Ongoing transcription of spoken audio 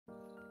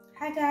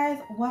Hi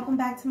guys, welcome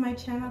back to my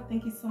channel.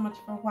 Thank you so much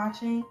for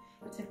watching.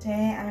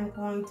 Today I'm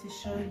going to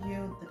show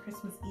you the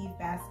Christmas Eve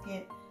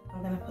basket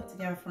I'm going to put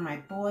together for my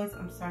boys.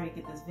 I'm sorry to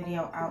get this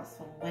video out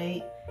so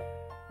late,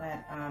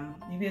 but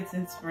maybe it's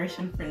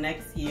inspiration for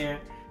next year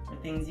for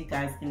things you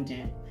guys can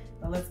do.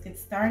 But let's get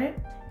started.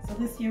 So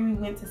this year we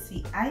went to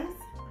see Ice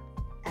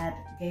at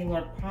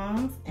Gaylord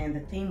Palms and the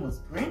theme was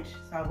Grinch.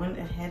 So I went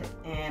ahead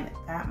and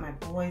got my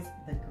boys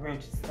the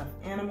Grinch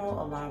stuffed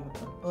animal along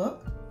with the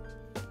book.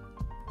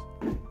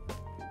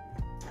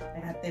 I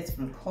got this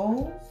from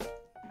Kohl's.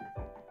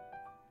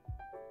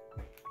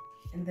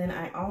 And then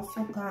I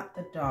also got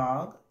the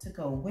dog to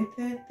go with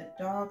it. The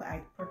dog,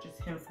 I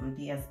purchased him from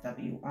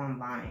DSW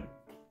online.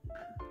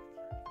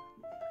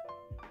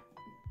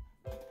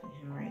 Put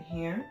him right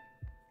here.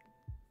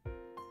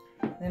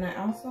 Then I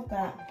also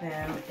got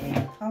them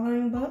a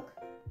coloring book.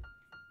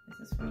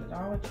 This is from the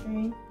Dollar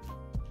Tree.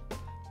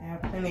 I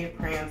have plenty of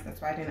crayons,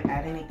 that's why I didn't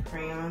add any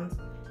crayons.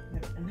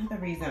 Another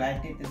reason I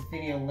did this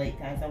video late,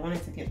 guys, I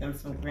wanted to get them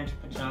some Grinch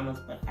pajamas,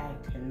 but I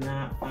could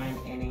not find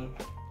any.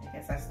 I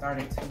guess I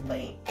started too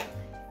late.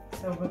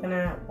 So we're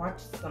gonna watch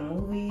some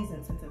movies,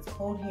 and since it's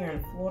cold here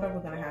in Florida, we're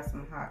gonna have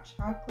some hot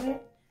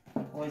chocolate. The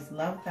boys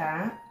love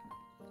that.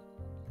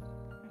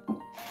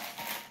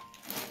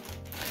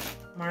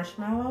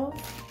 Marshmallows.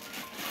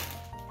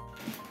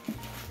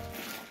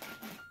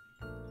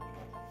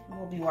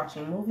 We'll be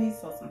watching movies,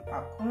 so some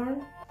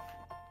popcorn.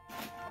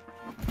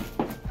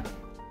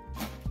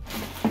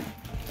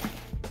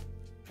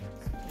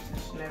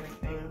 Position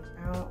everything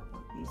out.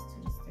 These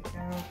two to stick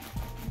out.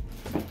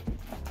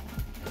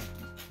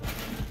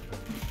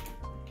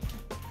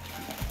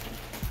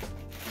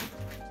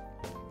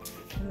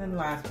 And then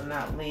last but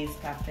not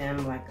least, got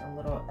them like a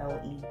little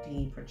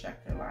LED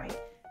projector light.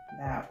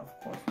 That, of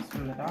course, was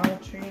from the Dollar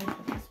Tree.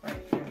 Put this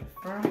right here in the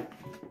front.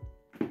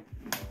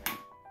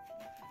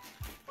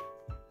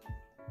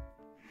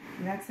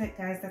 And that's it,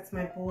 guys. That's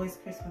my boys'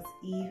 Christmas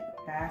Eve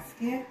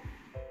basket.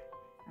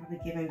 I'll be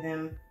giving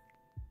them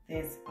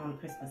this on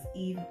Christmas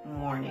Eve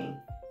morning.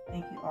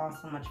 Thank you all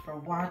so much for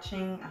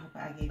watching. I hope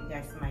I gave you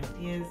guys some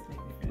ideas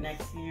maybe for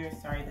next year.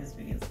 Sorry this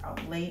video is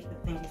out late,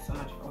 but thank you so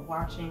much for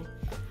watching.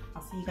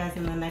 I'll see you guys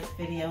in the next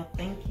video.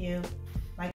 Thank you.